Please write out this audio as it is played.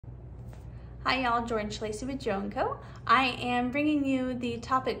Hi y'all, Jordan Schlacey with Joe & Co. I am bringing you the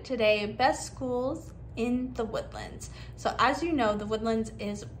topic today, best schools in the Woodlands. So as you know, the Woodlands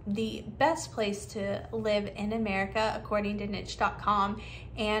is the best place to live in America according to niche.com,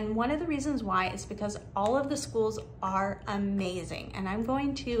 and one of the reasons why is because all of the schools are amazing, and I'm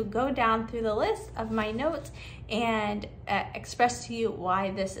going to go down through the list of my notes and express to you why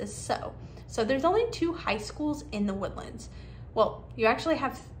this is so. So there's only 2 high schools in the Woodlands. Well, you actually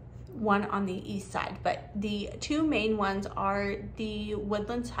have one on the east side, but the 2 main ones are the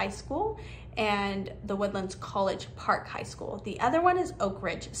Woodlands High School and the Woodlands College Park High School. The other one is Oak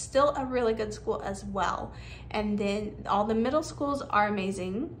Ridge, still a really good school as well. And then all the middle schools are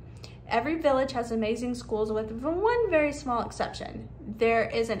amazing. Every village has amazing schools with one very small exception. There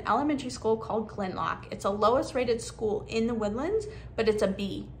is an elementary school called Glenlock. It's a lowest rated school in the Woodlands, but it's a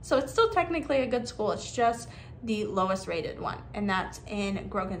B. So it's still technically a good school. It's just the lowest rated one, and that's in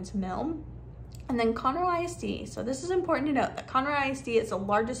Grogan's Mill. And then Conroe ISD. So this is important to note that Conroe ISD is the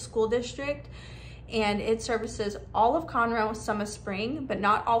largest school district, and it services all of Conroe, some of Spring, but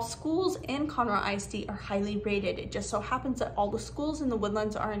not all schools in Conroe ISD are highly rated. It just so happens that all the schools in the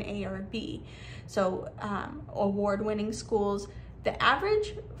Woodlands are an A or a B. So award-winning schools. The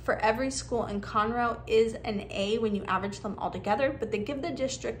average for every school in Conroe is an A when you average them all together, but they give the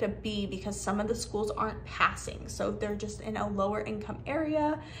district a B because some of the schools aren't passing. So they're just in a lower income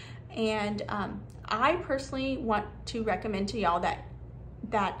area. And I personally want to recommend to y'all that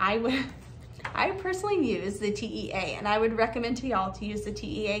I personally use the TEA, and I would recommend to y'all to use the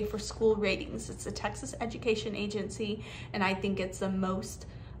TEA for school ratings. It's the Texas Education Agency, and I think it's the most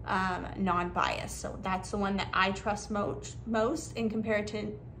non-biased. So that's the one that I trust most in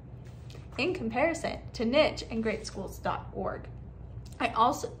comparison to niche and greatschools.org.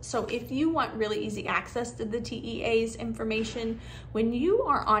 So if you want really easy access to the TEA's information, when you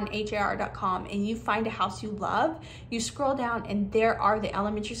are on HAR.com and you find a house you love, you scroll down and there are the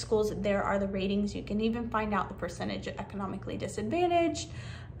elementary schools, there are the ratings. You can even find out the percentage of economically disadvantaged.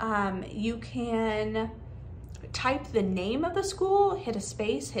 You can type the name of the school, hit a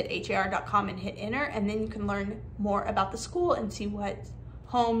space, hit HAR.com and hit enter, and then you can learn more about the school and see what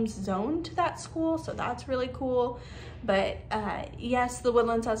homes zoned to that school. So that's really cool. But yes, the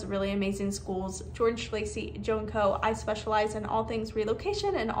Woodlands has really amazing schools. Jordan Schlacey, Joe & Co. I specialize in all things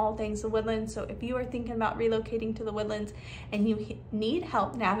relocation and all things the Woodlands. So if you are thinking about relocating to the Woodlands and you need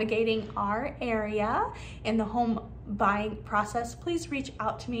help navigating our area in the home buying process, please reach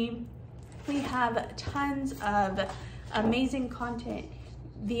out to me. We have tons of amazing content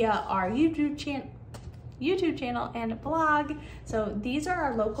via our YouTube channel and blog. So these are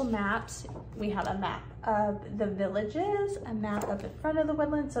our local maps. We have a map of the villages, a map of the front of the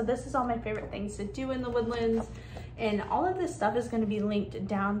Woodlands. So this is all my favorite things to do in the Woodlands, and all of this stuff is going to be linked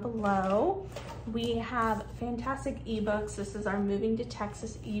down below. We have fantastic ebooks. This is our Moving to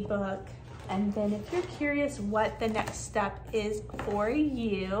Texas ebook. And then if you're curious what the next step is for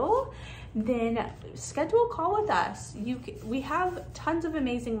you, then schedule a call with us. We have tons of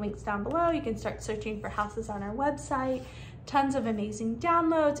amazing links down below. You can start searching for houses on our website, tons of amazing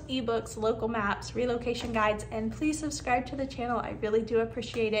downloads, ebooks, local maps, relocation guides, and please subscribe to the channel. I really do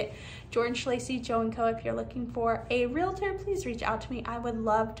appreciate it. Jordan Schlacey, Joe & Co. If you're looking for a realtor, please reach out to me. I would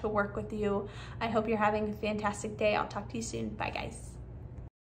love to work with you. I hope you're having a fantastic day. I'll talk to you soon. Bye, guys.